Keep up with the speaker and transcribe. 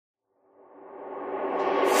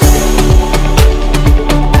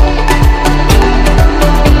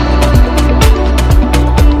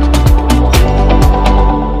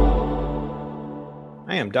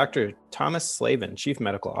am Dr. Thomas Slavin, Chief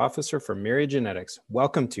Medical Officer for Myriad Genetics.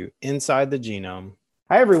 Welcome to Inside the Genome.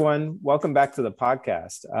 Hi, everyone. Welcome back to the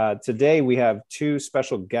podcast. Today, we have two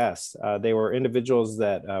special guests. They were individuals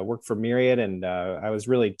that work for Myriad, and I was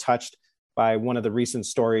really touched by one of the recent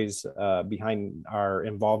stories behind our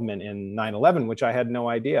involvement in 9/11, which I had no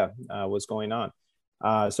idea was going on.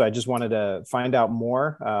 So I just wanted to find out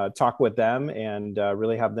more, talk with them, and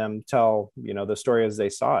really have them tell, the story as they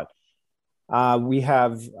saw it. We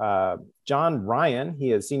have John Ryan.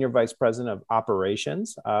 He is Senior Vice President of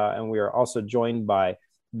Operations, and we are also joined by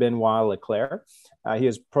Benoit Leclerc. He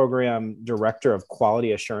is Program Director of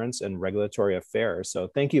Quality Assurance and Regulatory Affairs. So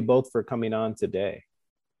thank you both for coming on today.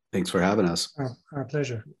 Thanks for having us. Our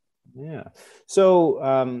pleasure. Yeah. So,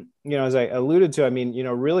 as I alluded to,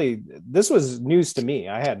 really, this was news to me.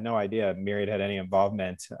 I had no idea Myriad had any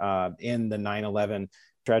involvement in the 9/11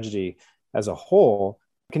 tragedy as a whole.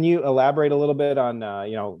 Can you elaborate a little bit on,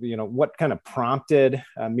 what kind of prompted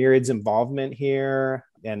Myriad's involvement here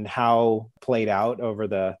and how played out over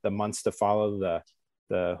the months to follow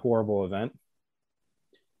the horrible event?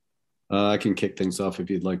 I can kick things off if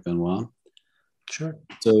you'd like, Benoit. Sure.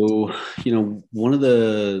 So, one of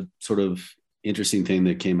the sort of interesting thing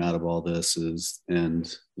that came out of all this is,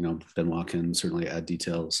 and, Benoit can certainly add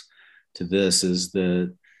details to this, is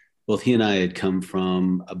that both he and I had come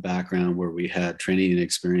from a background where we had training and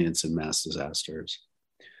experience in mass disasters.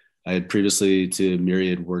 I had previously to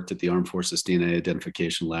Myriad worked at the Armed Forces DNA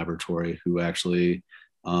Identification Laboratory, who actually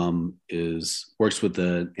works with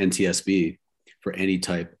the NTSB for any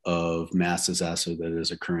type of mass disaster that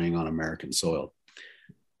is occurring on American soil.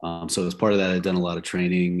 So as part of that, I'd done a lot of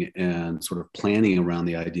training and sort of planning around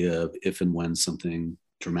the idea of if and when something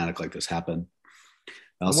dramatic like this happened.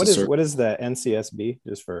 What is the NCSB,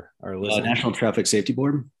 just for our listeners? National Traffic Safety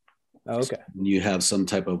Board. Oh, okay. When you have some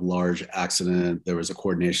type of large accident, there was a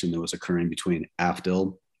coordination that was occurring between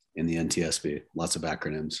AFDL and the NTSB, lots of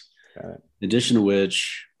acronyms. Got it. In addition to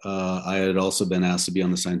which, I had also been asked to be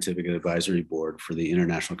on the Scientific Advisory Board for the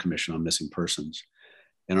International Commission on Missing Persons.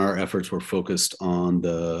 And our efforts were focused on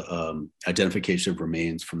the identification of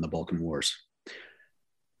remains from the Balkan Wars.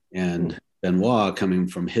 And Benoit, coming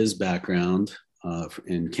from his background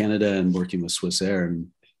in Canada and working with Swissair, and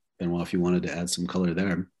Benoit, if you wanted to add some color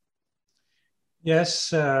there.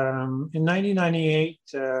 Yes, in 1998,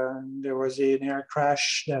 there was an air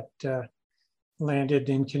crash that landed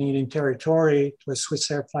in Canadian territory. It was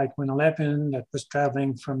Swissair Flight 111 that was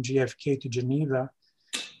traveling from JFK to Geneva.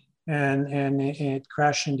 And it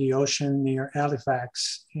crashed in the ocean near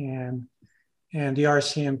Halifax. And the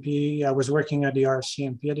RCMP, I was working at the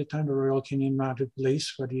RCMP at the time, the Royal Canadian Mounted Police,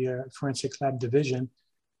 for the Forensic Lab Division.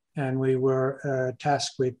 And we were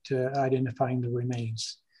tasked with identifying the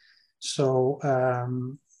remains. So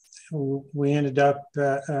we ended up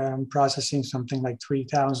processing something like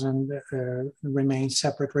 3,000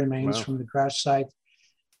 separate remains Wow. from the crash site.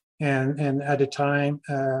 And at the time,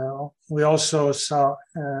 we also saw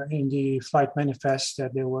in the flight manifest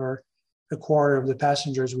that there were a quarter of the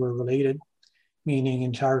passengers were related, meaning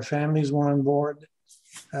entire families were on board,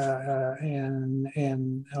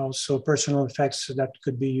 and also personal effects that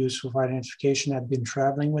could be used for identification had been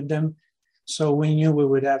traveling with them. So we knew we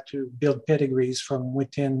would have to build pedigrees from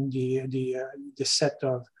within the set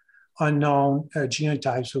of unknown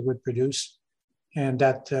genotypes we would produce. And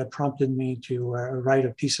that prompted me to write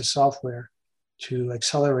a piece of software to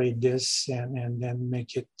accelerate this and then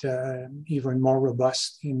make it even more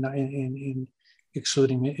robust in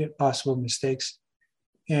excluding possible mistakes.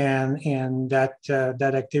 And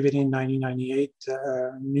that activity in 1998,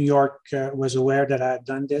 New York was aware that I had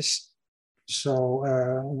done this. So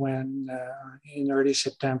when in early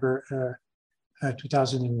September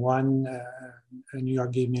 2001, New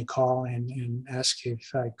York gave me a call and asked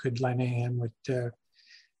if I could lend a hand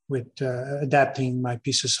with adapting my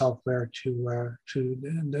piece of software to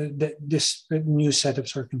this new set of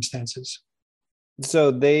circumstances.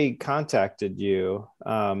 So they contacted you,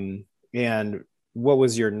 and what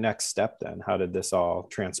was your next step then? How did this all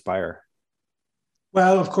transpire?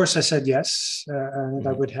 Well, of course, I said yes,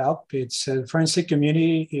 that would help. It's the forensic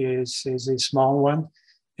community is a small one.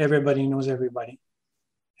 Everybody knows everybody,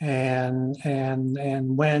 and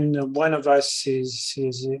when one of us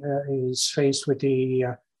is faced with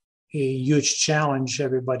a huge challenge,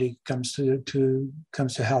 everybody comes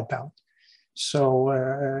to help out. So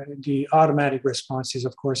the automatic response is,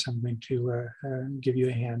 of course, I'm going to give you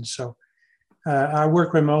a hand. So I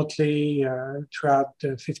work remotely throughout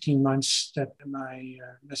the 15 months that my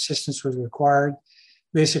assistance was required,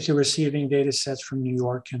 basically receiving data sets from New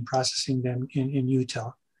York and processing them in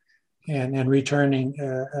Utah. and returning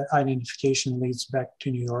identification leads back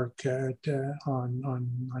to New York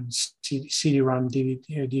on CD-ROM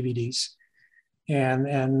DVDs,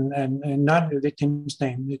 and not the victim's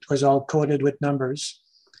name. It was all coded with numbers,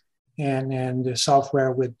 and the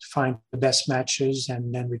software would find the best matches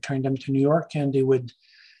and then return them to New York, and they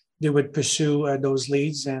would pursue those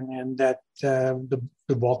leads, and that the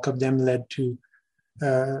bulk of them led to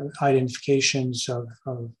identifications of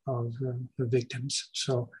the victims.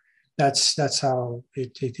 So that's how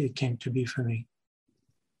it came to be for me.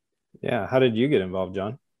 Yeah. How did you get involved,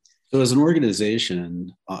 John? So as an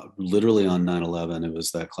organization, literally on 9/11, it was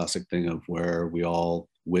that classic thing of where we all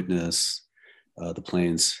witness the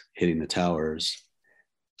planes hitting the towers.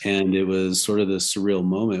 And it was sort of this surreal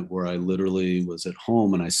moment where I literally was at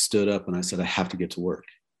home and I stood up and I said, I have to get to work,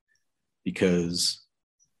 because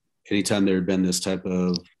anytime there had been this type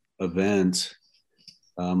of event,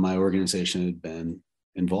 my organization had been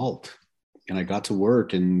involved. And I got to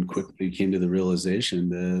work and quickly came to the realization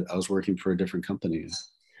that I was working for a different company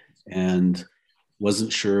and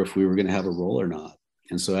wasn't sure if we were going to have a role or not.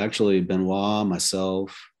 And so actually Benoit,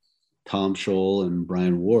 myself, Tom Scholl, and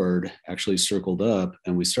Brian Ward actually circled up,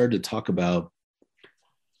 and we started to talk about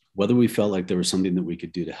whether we felt like there was something that we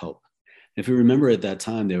could do to help. If you remember at that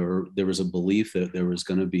time, there was a belief that there was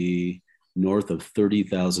going to be north of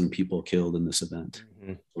 30,000 people killed in this event,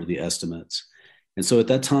 or the estimates. And so at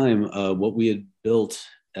that time, what we had built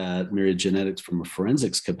at Myriad Genetics from a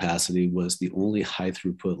forensics capacity was the only high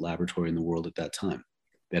throughput laboratory in the world at that time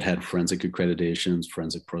that had forensic accreditations,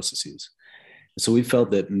 forensic processes. So we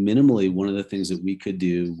felt that minimally, one of the things that we could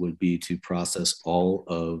do would be to process all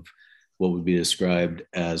of what would be described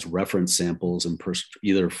as reference samples, and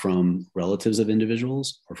either from relatives of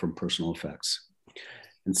individuals or from personal effects.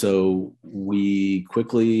 And so we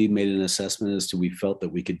quickly made an assessment as to we felt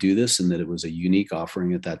that we could do this and that it was a unique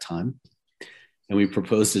offering at that time. And we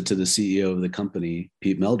proposed it to the CEO of the company,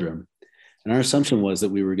 Pete Meldrum. And our assumption was that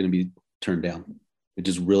we were going to be turned down. It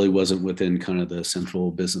just really wasn't within kind of the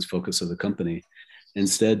central business focus of the company.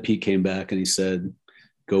 Instead, Pete came back and he said,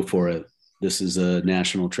 go for it. This is a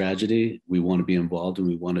national tragedy. We want to be involved and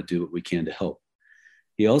we want to do what we can to help.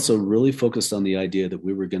 He also really focused on the idea that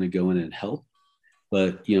we were going to go in and help.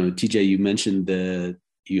 But, you know, TJ, you mentioned that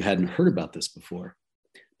you hadn't heard about this before.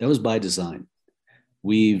 That was by design.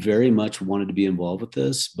 We very much wanted to be involved with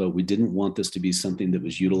this, but we didn't want this to be something that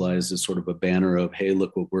was utilized as sort of a banner of, hey,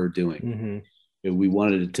 look what we're doing. Mm-hmm. We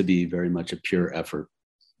wanted it to be very much a pure effort.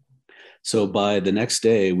 So by the next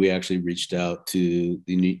day, we actually reached out to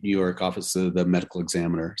the New York office of the medical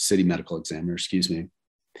examiner, city medical examiner, excuse me.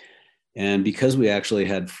 And because we actually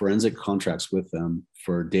had forensic contracts with them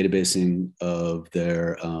for databasing of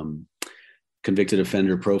their convicted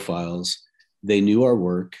offender profiles, they knew our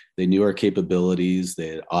work, they knew our capabilities, they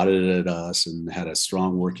had audited us and had a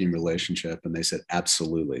strong working relationship. And they said,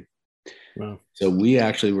 absolutely. Wow. So we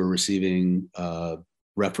actually were receiving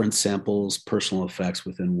reference samples, personal effects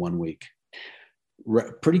within 1 week.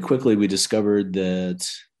 Pretty quickly, we discovered that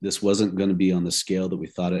this wasn't going to be on the scale that we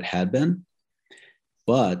thought it had been,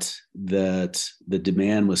 but that the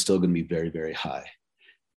demand was still going to be very, very high.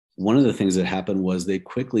 One of the things that happened was they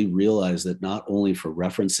quickly realized that not only for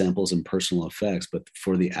reference samples and personal effects, but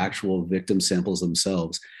for the actual victim samples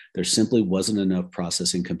themselves, there simply wasn't enough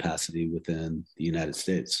processing capacity within the United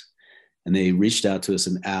States. And they reached out to us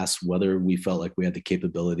and asked whether we felt like we had the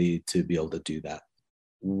capability to be able to do that.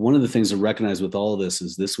 One of the things to recognize with all of this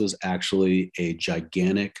is this was actually a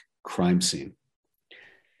gigantic crime scene.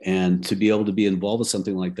 And to be able to be involved with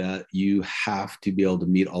something like that, you have to be able to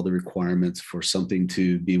meet all the requirements for something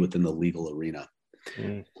to be within the legal arena.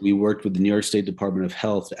 Mm. We worked with the New York State Department of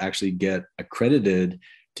Health to actually get accredited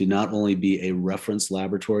to not only be a reference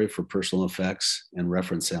laboratory for personal effects and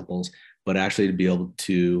reference samples, but actually to be able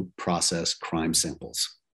to process crime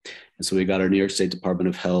samples. And so we got our New York State Department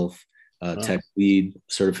of Health tech lead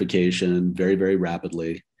certification very, very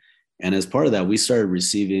rapidly. And as part of that, we started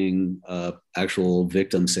receiving actual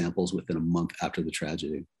victim samples within a month after the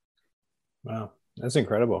tragedy. Wow, that's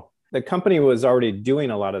incredible. The company was already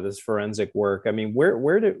doing a lot of this forensic work. I mean, what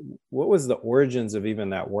was the origins of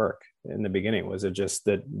even that work in the beginning? Was it just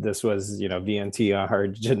that this was,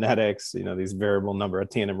 VNTR genetics, these variable number of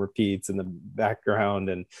tandem repeats in the background,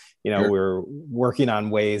 and, sure, we're working on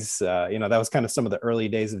ways, that was kind of some of the early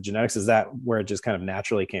days of genetics. Is that where it just kind of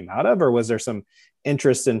naturally came out of, or was there some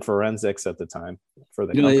interest in forensics at the time for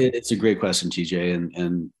the company? It's a great question, TJ,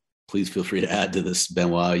 and please feel free to add to this,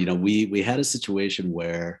 Benoit. We had a situation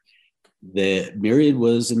where the Myriad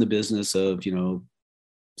was in the business of,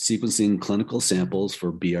 sequencing clinical samples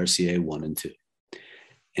for BRCA1 and 2.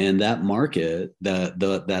 And that market,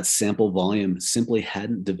 that sample volume simply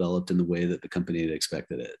hadn't developed in the way that the company had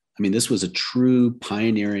expected it. I mean, this was a true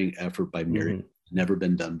pioneering effort by Myriad, never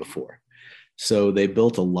been done before. So they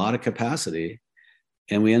built a lot of capacity,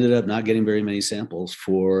 and we ended up not getting very many samples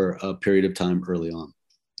for a period of time early on.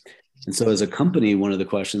 And so as a company, one of the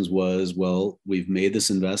questions was, well, we've made this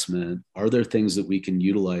investment. Are there things that we can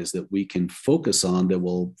utilize, that we can focus on, that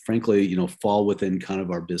will frankly, fall within kind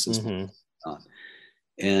of our business model?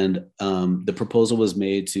 And the proposal was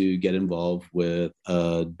made to get involved with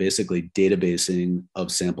basically databasing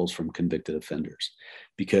of samples from convicted offenders,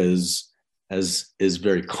 because as is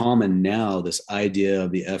very common now, this idea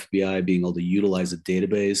of the FBI being able to utilize a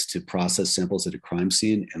database to process samples at a crime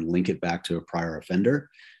scene and link it back to a prior offender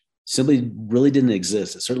simply really didn't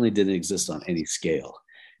exist. It certainly didn't exist on any scale.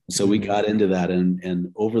 So we got into that,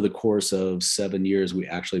 and over the course of 7 years, we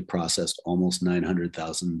actually processed almost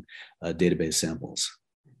 900,000 database samples.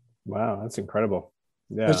 Wow, that's incredible.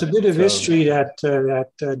 Yeah. There's a bit of history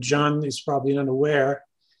that John is probably unaware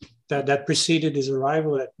that preceded his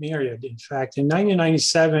arrival at Myriad. In fact, in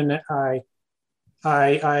 1997, I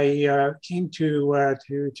came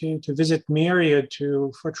to visit Myriad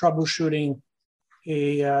for troubleshooting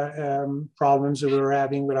problems that we were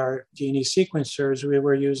having with our DNA sequencers. We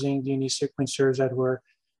were using DNA sequencers that were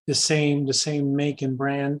the same make and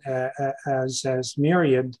brand as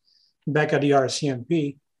Myriad back at the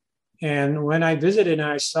RCMP. And when I visited and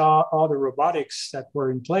I saw all the robotics that were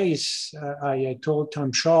in place, I told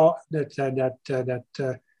Tom Shaw that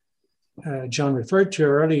John referred to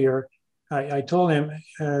earlier. I told him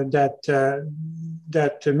that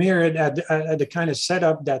Myriad had the kind of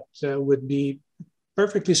setup that would be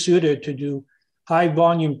perfectly suited to do high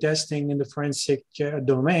volume testing in the forensic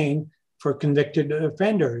domain for convicted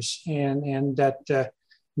offenders, and that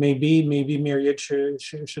maybe Myriad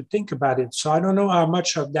should think about it. So I don't know how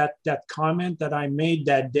much of that comment that I made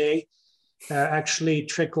that day actually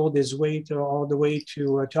trickled his way all the way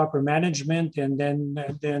to upper management, and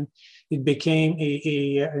then it became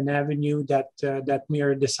an avenue that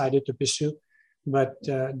Myriad decided to pursue. But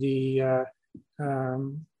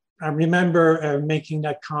I remember making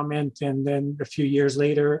that comment, and then a few years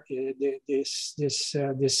later,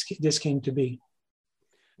 this came to be.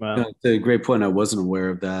 Wow. That's a great point. I wasn't aware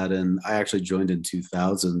of that, and I actually joined in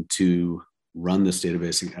 2000 to run this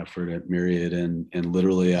databasing effort at Myriad, and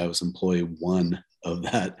literally I was employee one of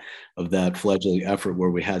that fledgling effort, where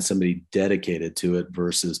we had somebody dedicated to it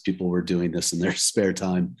versus people were doing this in their spare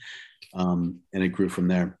time, and it grew from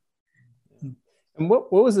there. And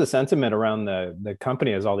what was the sentiment around the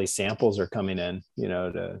company as all these samples are coming in,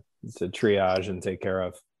 to triage and take care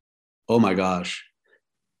of? Oh my gosh.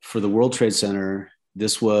 For the World Trade Center,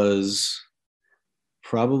 this was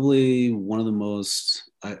probably one of the most,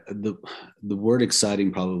 the word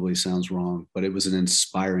exciting probably sounds wrong, but it was an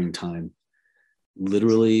inspiring time.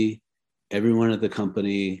 Literally, everyone at the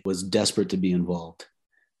company was desperate to be involved.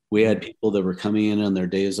 We had people that were coming in on their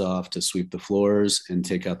days off to sweep the floors and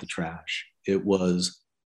take out the trash. It was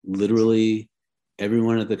literally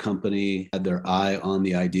everyone at the company had their eye on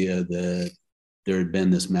the idea that there had been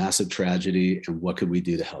this massive tragedy, and what could we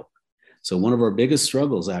do to help? So one of our biggest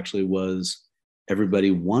struggles actually was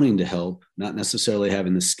everybody wanting to help, not necessarily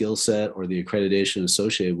having the skill set or the accreditation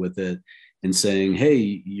associated with it, and saying,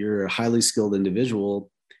 hey, you're a highly skilled individual.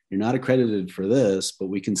 You're not accredited for this, but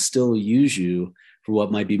we can still use you for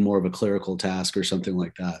what might be more of a clerical task or something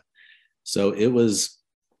like that. So it was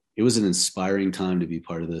an inspiring time to be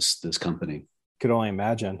part of this company. Could only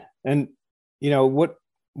imagine. And,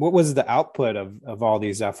 what was the output of all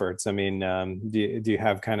these efforts? I mean, do you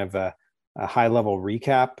have kind of a high level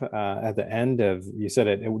recap at the end of, you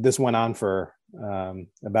said this went on for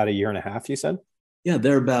about a year and a half, you said? Yeah,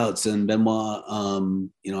 thereabouts. And Benoit,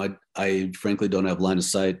 I frankly don't have line of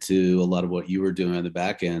sight to a lot of what you were doing on the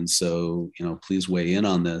back end. So, please weigh in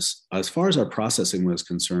on this. As far as our processing was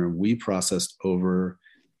concerned, we processed over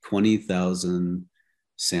 20,000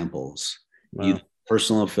 samples, either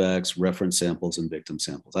personal effects, reference samples, and victim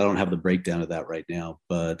samples. I don't have the breakdown of that right now,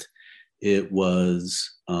 but it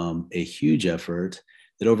was a huge effort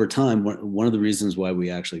that over time, one of the reasons why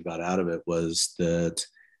we actually got out of it was that,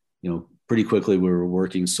 pretty quickly we were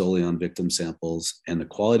working solely on victim samples, and the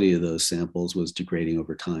quality of those samples was degrading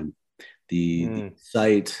over time. The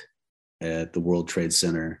site at the World Trade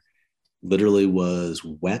Center literally was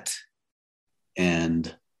wet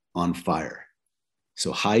and on fire.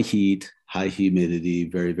 So high heat, high humidity,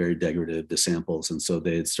 very, very degradative the samples. And so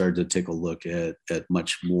they had started to take a look at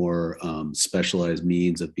much more specialized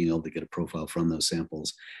means of being able to get a profile from those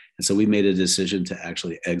samples. And so we made a decision to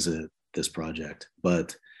actually exit this project.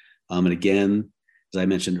 But, and again, as I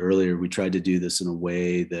mentioned earlier, we tried to do this in a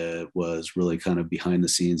way that was really kind of behind the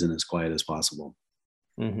scenes and as quiet as possible.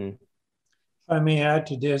 Mm-hmm. If I may add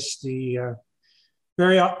to this, the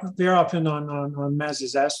very often on mass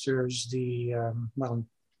disasters, well,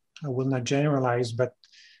 I will not generalize, but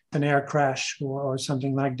an air crash or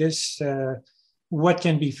something like this, what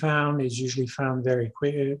can be found is usually found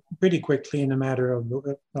pretty quickly in a matter of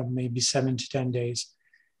maybe 7 to 10 days.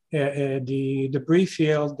 The debris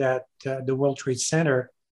field at the World Trade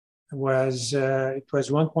Center was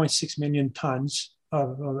 1.6 million tons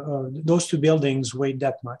of those two buildings weighed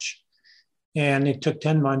that much, and it took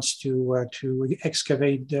 10 months to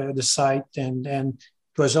excavate the site, and it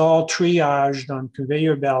was all triaged on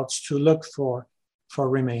conveyor belts to look for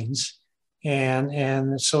remains,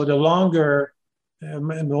 and so the longer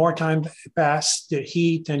more time passed, the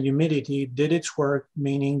heat and humidity did its work,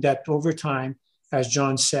 meaning that over time, as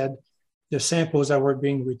John said, the samples that were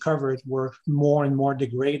being recovered were more and more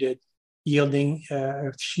degraded, yielding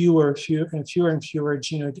fewer and fewer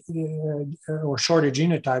or shorter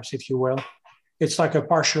genotypes, if you will. It's like a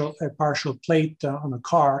partial plate on a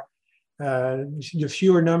car. The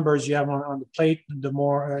fewer numbers you have on the plate, the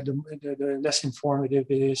more the less informative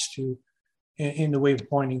it is in the way of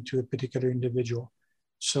pointing to a particular individual.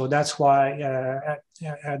 So that's why at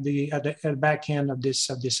the back end of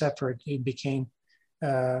this effort, it became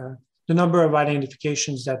the number of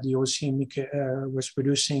identifications that the OCME was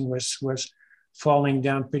producing was falling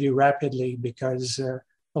down pretty rapidly, because a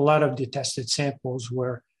lot of the tested samples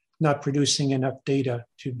were not producing enough data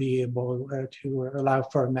to be able to allow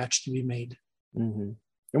for a match to be made. Mm-hmm.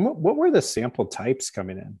 And what were the sample types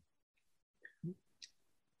coming in?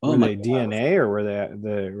 Oh, were they DNA or were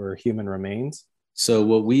were human remains? So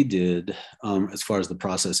what we did, as far as the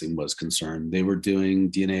processing was concerned, they were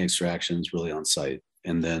doing DNA extractions really on site,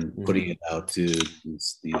 and then putting it out to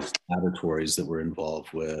these laboratories that were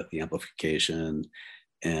involved with the amplification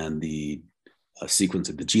and the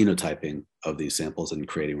sequencing, the genotyping of these samples, and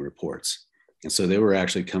creating reports. And so they were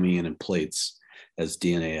actually coming in plates as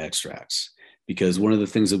DNA extracts, because one of the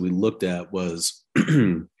things that we looked at was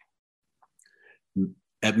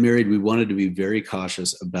at Myriad, we wanted to be very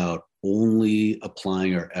cautious about only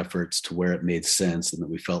applying our efforts to where it made sense and that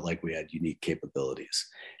we felt like we had unique capabilities.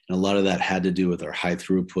 And a lot of that had to do with our high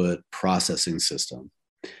throughput processing system,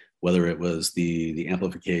 whether it was the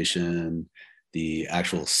amplification, the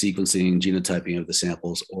actual sequencing, genotyping of the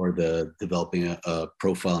samples, or the developing a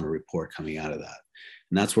profile and a report coming out of that.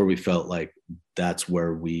 And that's where we felt like that's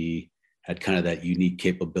where we had kind of that unique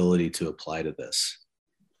capability to apply to this.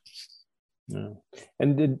 Yeah.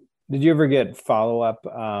 And did you ever get follow-up,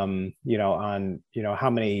 on, how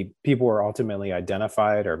many people were ultimately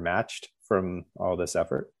identified or matched from all this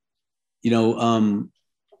effort?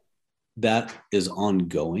 That is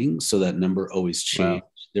ongoing. So that number always changed. Wow.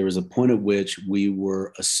 There was a point at which we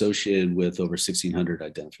were associated with over 1,600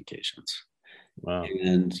 identifications. Wow.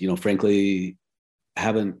 And, frankly,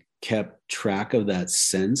 haven't kept track of that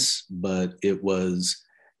since, but it was,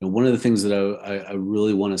 one of the things that I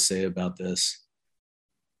really want to say about this,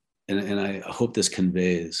 and I hope this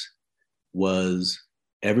conveys, was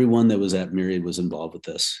everyone that was at Myriad was involved with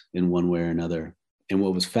this in one way or another. And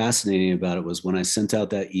what was fascinating about it was when I sent out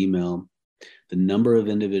that email, the number of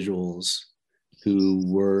individuals who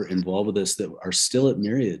were involved with this that are still at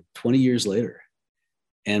Myriad 20 years later.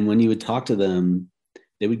 And when you would talk to them,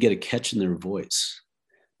 they would get a catch in their voice,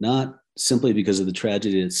 not simply because of the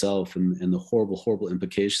tragedy itself and the horrible, horrible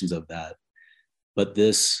implications of that, but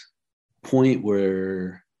this point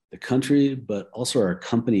where the country, but also our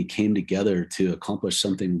company, came together to accomplish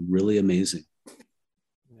something really amazing.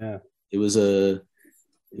 Yeah, it was an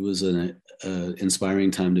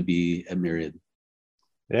inspiring time to be at Myriad.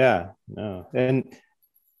 Yeah, no, and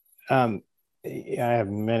I have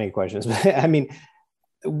many questions, but I mean,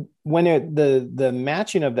 when the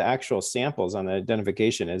matching of the actual samples on the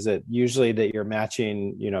identification, is it usually that you're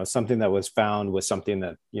matching, something that was found with something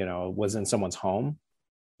that, was in someone's home?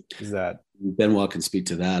 Is that? Benoit can speak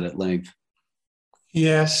to that at length.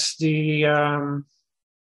 Yes, in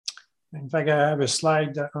fact, I have a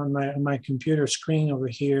slide on my computer screen over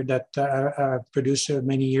here that I produced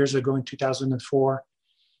many years ago in 2004.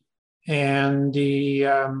 And the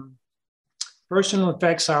personal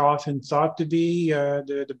effects are often thought to be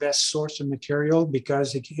the best source of material,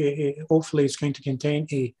 because hopefully it's going to contain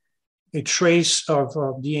a trace of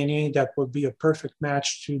DNA that will be a perfect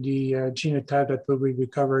match to the genotype that will be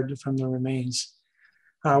recovered from the remains.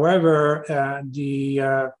 However,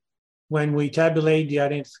 when we tabulate the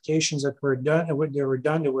identifications that were done, there were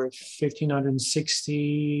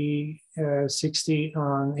 1,560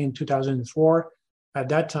 in 2004 at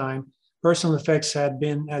that time. personal effects had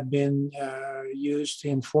been used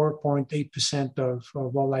in 4.8%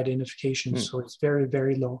 of all identifications. So it's very,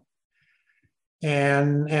 very low.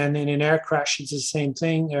 And in an air crash, it's the same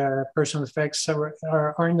thing. Personal effects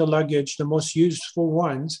are in the luggage. The most useful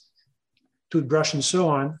ones, toothbrush and so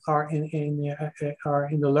on, are in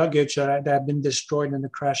the luggage that have been destroyed in the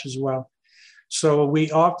crash as well. So we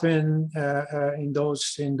often in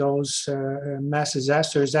those mass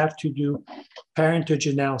disasters have to do parentage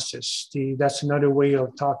analysis. That's another way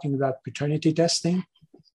of talking about paternity testing.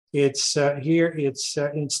 It's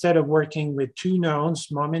instead of working with two knowns,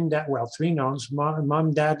 mom and dad, well, three knowns,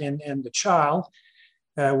 mom, dad, and the child,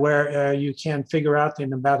 where you can figure out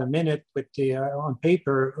in about a minute with on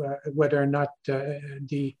paper whether or not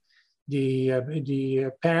the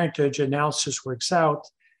parentage analysis works out.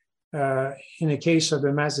 In the case of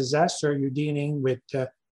a mass disaster, you're dealing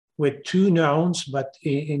with two knowns, but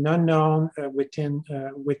an unknown within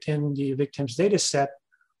the victim's data set,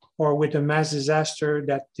 or with a mass disaster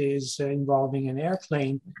that is involving an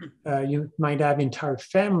airplane, you might have entire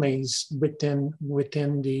families within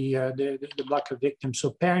the block of victims.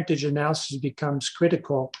 So parentage analysis becomes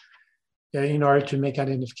critical in order to make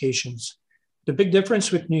identifications. The big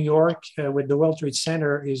difference with New York, with the World Trade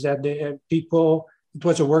Center, is that it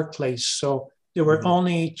was a workplace. So there were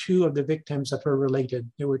only two of the victims that were related.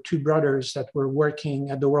 There were two brothers that were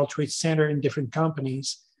working at the World Trade Center in different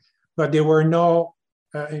companies, but there were no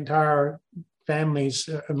entire families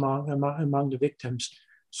among the victims.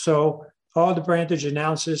 So all the parentage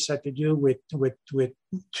analysis had to do with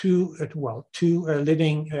two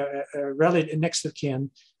living relative next of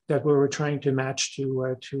kin that we were trying to match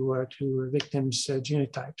to victims'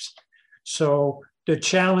 genotypes. So the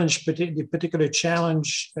particular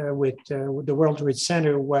challenge with the World Trade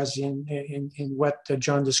Center was in what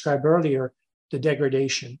John described earlier, the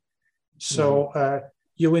degradation. So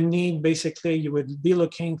you would need, basically, you would be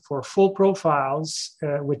looking for full profiles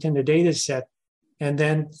within the data set, and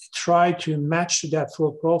then try to match to that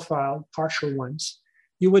full profile partial ones.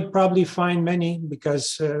 You would probably find many,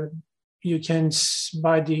 because you can,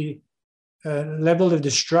 by the level of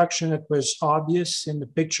destruction that was obvious in the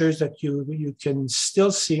pictures that you can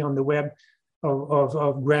still see on the web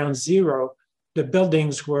of ground zero, the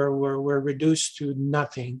buildings were reduced to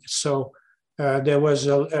nothing. So there was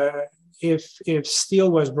if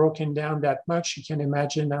steel was broken down that much, you can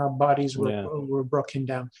imagine how bodies were broken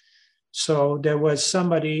down. So there was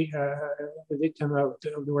somebody, a victim of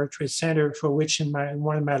the World Trade Center, for which in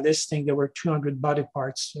one of my listing, there were 200 body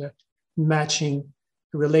parts matching,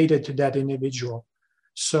 related to that individual.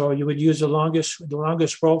 So you would use the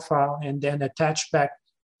longest profile and then attach back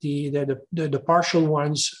the partial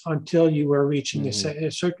ones until you were reaching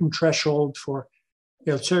a certain threshold for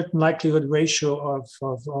a certain likelihood ratio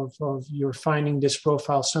of your finding this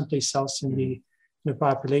profile someplace else in the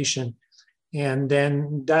population. And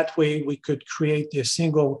then that way we could create a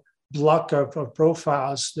single block of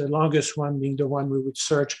profiles, the longest one being the one we would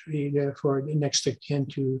search for the next of kin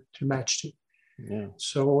to match to. Yeah.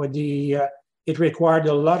 So it required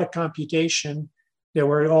a lot of computation. There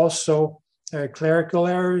were also clerical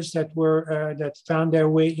errors that found their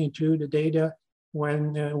way into the data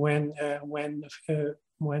when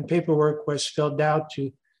paperwork was filled out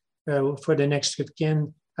for the next of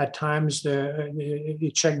kin. At times, the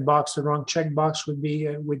wrong checkbox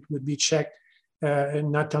would be checked,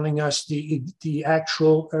 not telling us the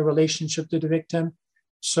actual relationship to the victim.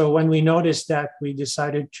 So when we noticed that, we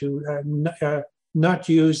decided to not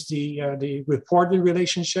use the reported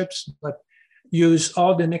relationships, but use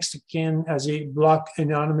all the next of kin as a block,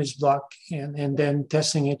 anonymous block, and then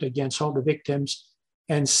testing it against all the victims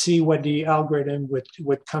and see what the algorithm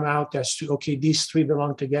would come out as to, okay, these three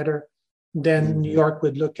belong together. Then New York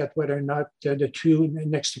would look at whether or not the two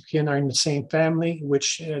next of kin are in the same family,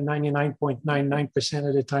 which 99.99%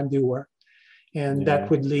 of the time they were. And that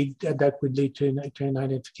would lead to an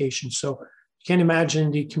identification. So you can imagine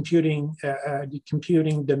the computing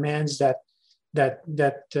demands that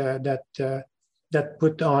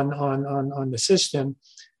put on the system.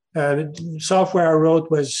 Software I wrote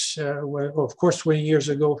was, of course, 20 years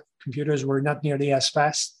ago, computers were not nearly as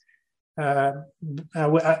fast. I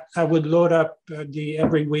would load up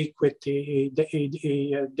every week with a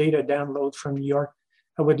data download from New York.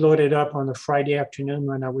 I would load it up on a Friday afternoon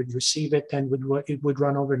when I would receive it, and it would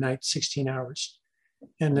run overnight, 16 hours.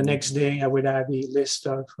 And the next day I would have a list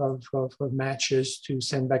of matches to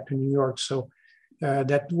send back to New York. So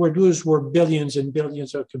those were billions and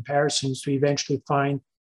billions of comparisons to eventually find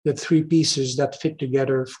the three pieces that fit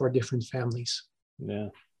together for different families. Yeah.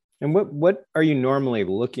 And what are you normally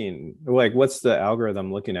looking, like what's the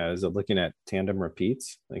algorithm looking at? Is it looking at tandem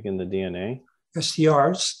repeats like in the DNA?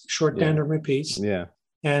 STRs, short tandem repeats. Yeah.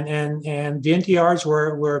 And the NTRs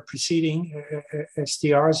were preceding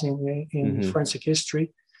STRs in forensic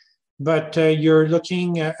history. But you're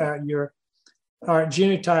looking at our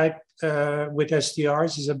genotype with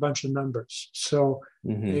STRs is a bunch of numbers. So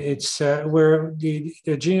it's where the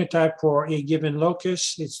genotype for a given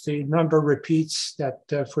locus, it's the number of repeats that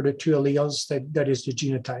for the two alleles, that is the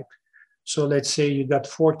genotype. So let's say you got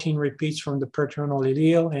 14 repeats from the paternal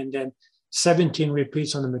allele and then 17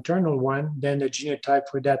 repeats on the maternal one, then the genotype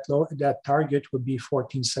for that target would be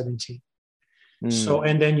 1417. So,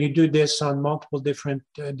 and then you do this on multiple different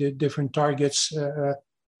targets,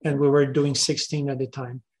 and we were doing 16 at a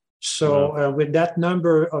time. So with that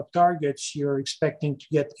number of targets, you're expecting to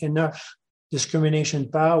get enough discrimination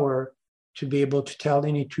power to be able to tell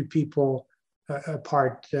any two people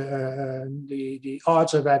apart. The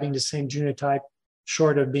odds of having the same genotype,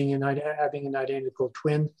 short of being having an identical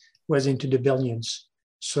twin, was into the billions.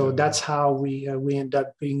 So that's how we end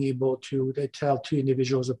up being able to tell two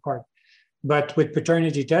individuals apart. But with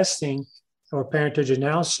paternity testing or parentage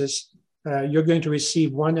analysis, you're going to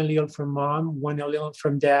receive one allele from mom, one allele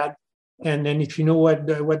from dad, and then if you know what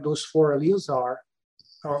those four alleles are,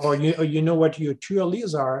 or you know what your two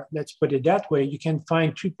alleles are, let's put it that way, you can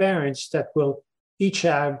find two parents that will each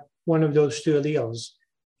have one of those two alleles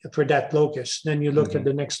for that locus. Then you look at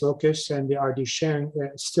the next locus, and are they sharing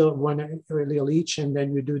still one allele each, and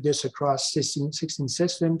then you do this across 16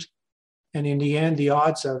 systems. And in the end, the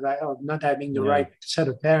odds of not having the right set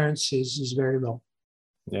of parents is very low.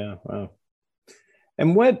 Yeah, wow.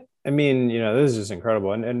 And this is just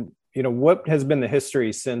incredible. And what has been the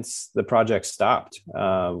history since the project stopped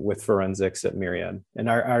with forensics at Myriad? And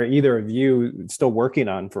are either of you still working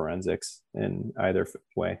on forensics in either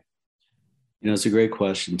way? It's a great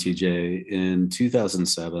question, TJ. In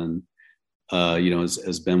 2007,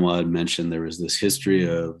 as Benoit had mentioned, there was this history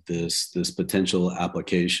of this potential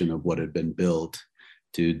application of what had been built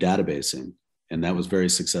to databasing. And that was very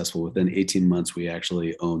successful. Within 18 months, we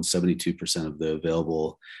actually owned 72% of the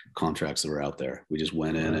available contracts that were out there. We just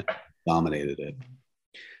went in and dominated it.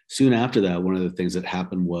 Soon after that, one of the things that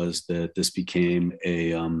happened was that this became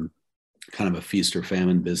a kind of a feast or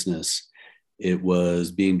famine business. It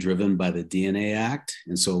was being driven by the DNA Act.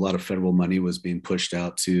 And so a lot of federal money was being pushed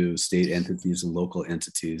out to state entities and local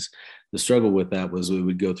entities. The struggle with that was we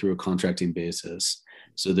would go through a contracting basis.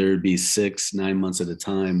 So there would be 6-9 months at a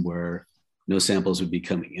time where no samples would be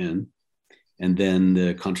coming in. And then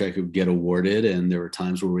the contract would get awarded. And there were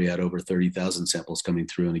times where we had over 30,000 samples coming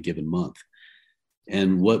through in a given month.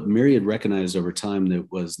 And what Myriad recognized over time that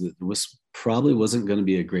probably wasn't going to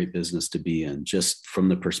be a great business to be in, just from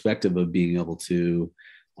the perspective of being able to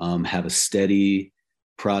have a steady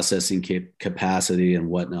processing capacity and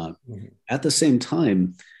whatnot. At the same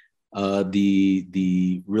time, the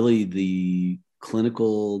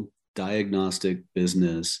clinical diagnostic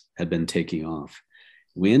business had been taking off.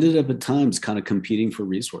 We ended up at times kind of competing for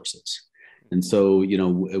resources. And so,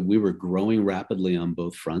 we were growing rapidly on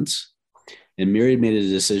both fronts. And Myriad made a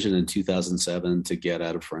decision in 2007 to get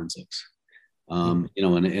out of forensics. And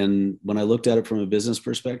when I looked at it from a business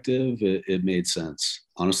perspective, it made sense.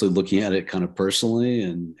 Honestly, looking at it kind of personally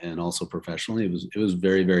and also professionally, it was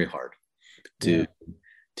very, very hard to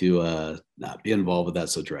not be involved with that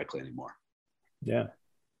so directly anymore. Yeah.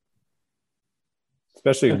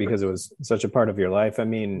 Especially because it was such a part of your life. I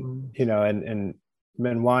mean, and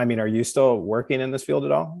Benoit, are you still working in this field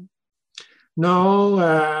at all? No,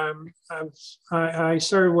 I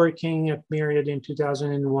started working at Myriad in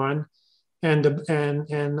 2001,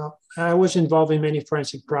 and I was involved in many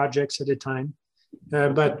forensic projects at the time.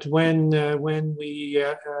 But when the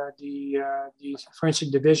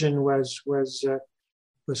forensic division was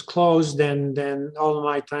closed, then all of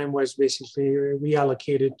my time was basically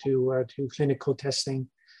reallocated to clinical testing.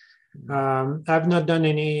 I've not done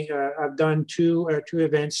any. I've done two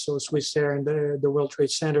events, so Swissair and the World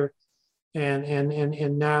Trade Center. And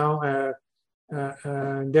now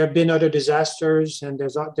there have been other disasters, and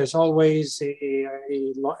there's always a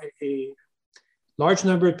large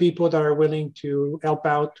number of people that are willing to help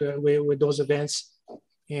out with those events,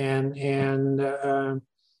 and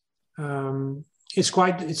it's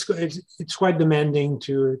quite demanding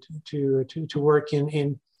to work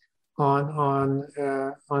on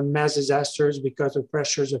mass disasters because of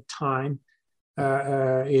pressures of time.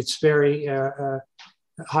 It's very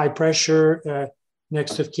high pressure.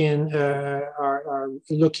 Next of kin are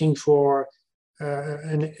looking for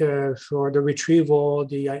the retrieval,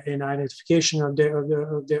 the identification of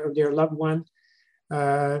their loved one.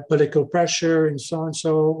 political pressure, and so on.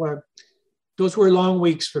 So those were long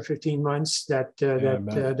weeks for 15 months that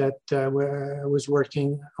was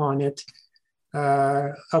working on it,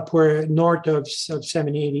 upward north of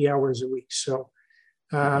 70, 80 hours a week. So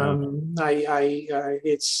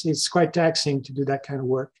it's quite taxing to do that kind of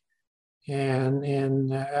work.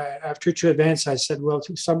 And after 2 events, I said, well,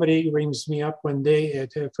 if somebody rings me up one day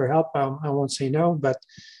for help, I won't say no. But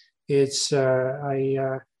it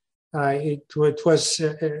was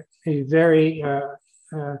a very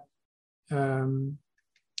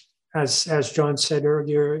as John said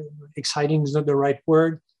earlier, exciting is not the right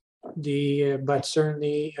word. But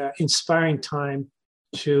certainly inspiring time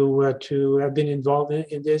to have been involved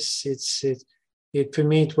in this. For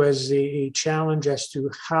me, it was a challenge as to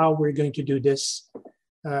how we're going to do this,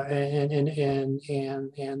 and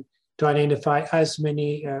to identify as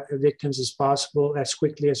many victims as possible, as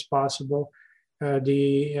quickly as possible.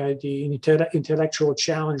 The intellectual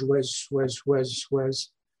challenge was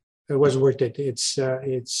worth it.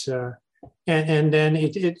 And then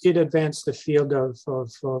it advanced the field of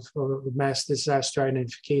mass disaster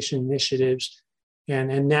identification initiatives.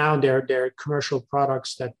 And now there are commercial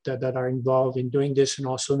products that are involved in doing this, and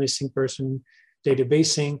also missing person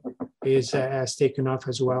databasing has taken off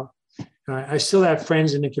as well. I still have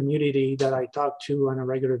friends in the community that I talk to on a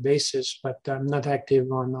regular basis, but I'm not active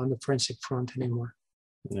on the forensic front anymore.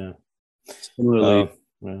 Yeah. Similarly,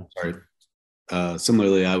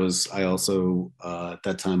 similarly, I also at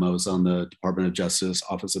that time I was on the Department of Justice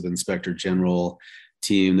Office of Inspector General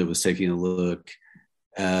team that was taking a look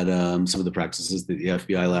at some of the practices that the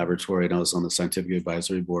FBI laboratory, and I was on the scientific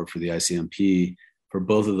advisory board for the ICMP. For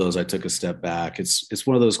both of those, I took a step back. It's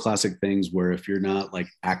one of those classic things where if you're not like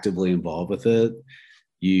actively involved with it,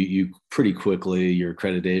 you pretty quickly, your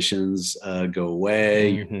accreditations go away,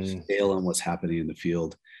 you fail on what's happening in the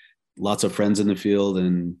field. Lots of friends in the field,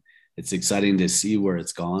 and it's exciting to see where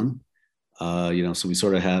it's gone. So we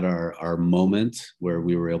sort of had our moment where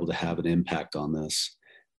we were able to have an impact on this.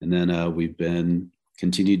 And then we've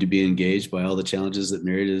continued to be engaged by all the challenges that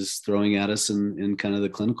Myriad is throwing at us in kind of the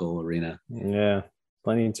clinical arena. Yeah,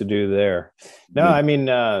 plenty to do there. No, I mean,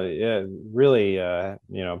 really,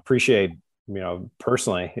 appreciate,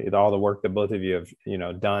 personally, all the work that both of you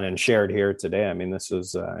have, done and shared here today. I mean, this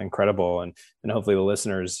was incredible. And hopefully the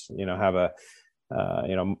listeners, have a,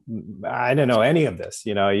 I didn't know any of this,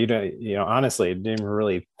 honestly, didn't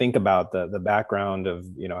really think about the background of,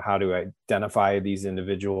 how to identify these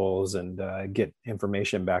individuals and get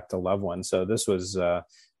information back to loved ones. So this was,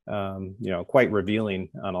 quite revealing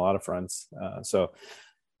on a lot of fronts. So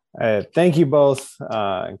thank you both.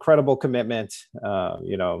 Incredible commitment,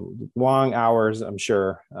 long hours, I'm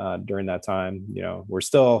sure, during that time. We're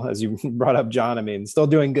still, as you brought up, John, I mean, still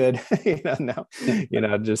doing good, now,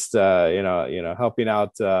 just, helping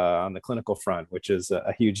out on the clinical front, which is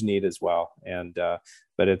a huge need as well. And,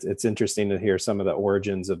 but it's interesting to hear some of the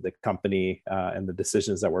origins of the company and the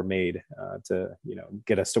decisions that were made to,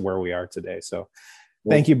 get us to where we are today. So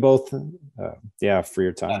thank you both, for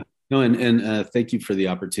your time. No, and thank you for the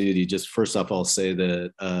opportunity. Just first off, I'll say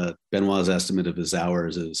that Benoit's estimate of his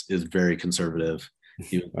hours is very conservative.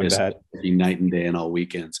 He was working night and day and all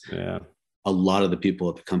weekends. Yeah, a lot of the people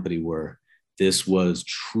at the company were. This was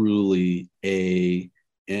truly a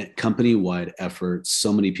company-wide effort.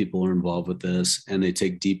 So many people are involved with this, and they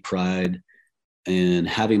take deep pride in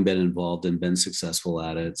having been involved and been successful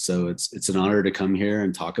at it. So it's an honor to come here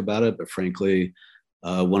and talk about it. But frankly,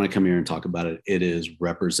 when I come here and talk about it, it is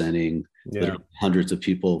representing hundreds of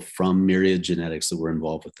people from Myriad Genetics that were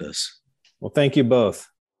involved with this. Well, thank you both.